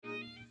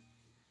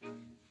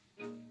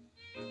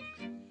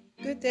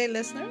Good day,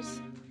 listeners.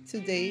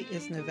 Today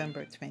is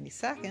November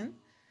 22nd,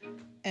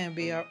 and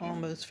we are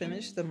almost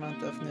finished the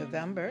month of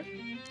November.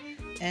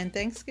 And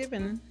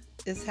Thanksgiving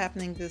is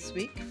happening this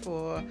week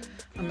for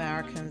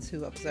Americans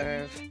who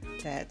observe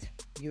that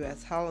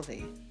U.S.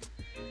 holiday.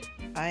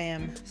 I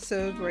am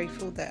so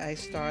grateful that I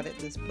started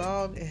this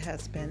blog. It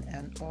has been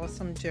an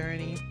awesome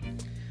journey.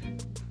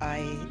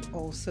 I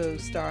also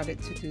started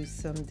to do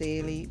some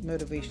daily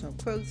motivational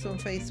quotes on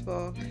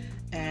Facebook,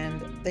 and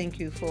thank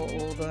you for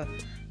all the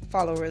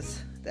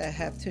followers that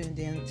have tuned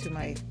in to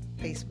my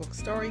Facebook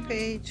story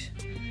page.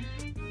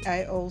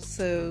 I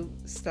also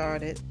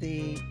started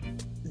the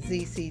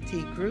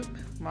ZCT group,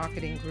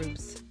 marketing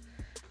groups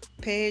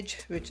page,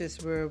 which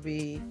is where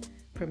we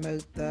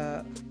promote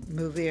the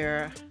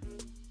Movere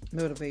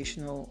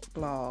motivational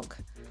blog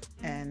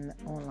and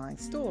online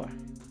store.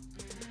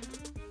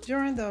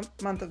 During the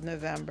month of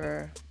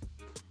November,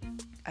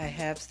 I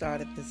have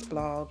started this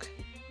blog,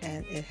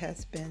 and it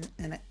has been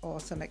an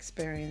awesome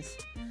experience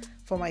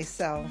for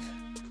myself,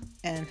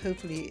 and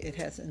hopefully it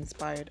has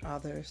inspired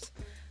others.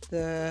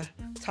 The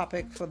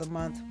topic for the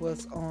month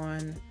was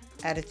on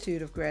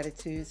attitude of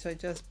gratitude. So I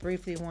just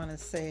briefly want to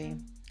say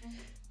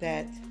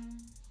that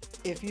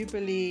if you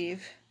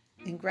believe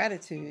in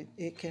gratitude,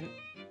 it can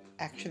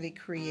actually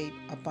create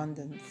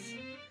abundance.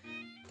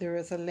 There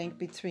is a link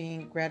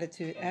between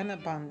gratitude and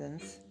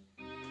abundance,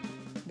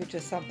 which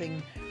is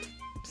something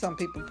some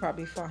people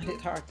probably find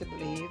it hard to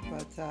believe,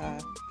 but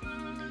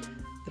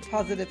the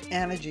positive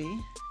energy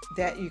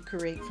that you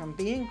create from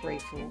being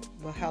grateful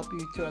will help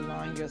you to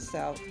align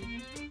yourself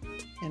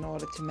in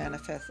order to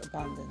manifest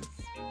abundance.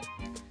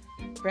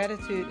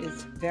 Gratitude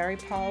is very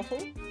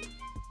powerful,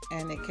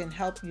 and it can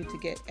help you to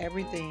get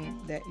everything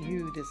that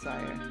you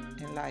desire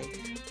in life.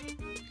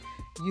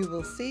 You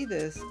will see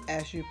this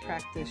as you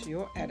practice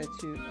your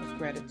attitude of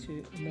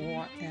gratitude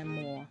more and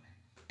more,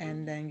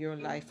 and then your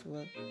life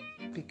will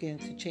begin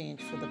to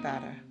change for the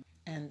better,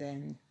 and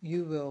then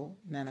you will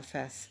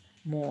manifest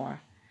more.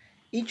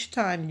 Each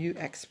time you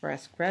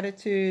express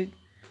gratitude,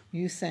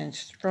 you send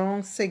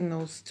strong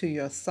signals to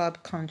your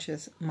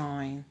subconscious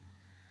mind.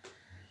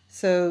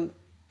 So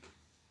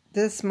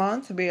this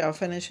month we are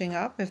finishing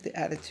up with the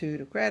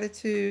attitude of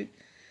gratitude.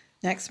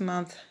 Next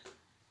month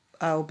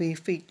I'll be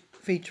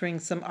featuring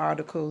some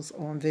articles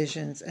on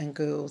visions and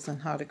goals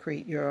and how to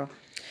create your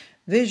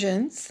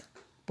visions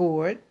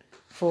board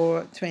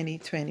for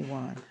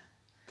 2021.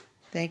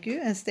 Thank you,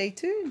 and stay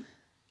tuned.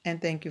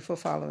 And thank you for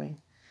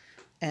following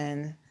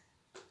and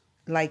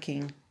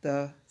liking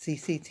the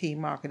ZCT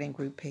marketing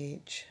group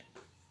page.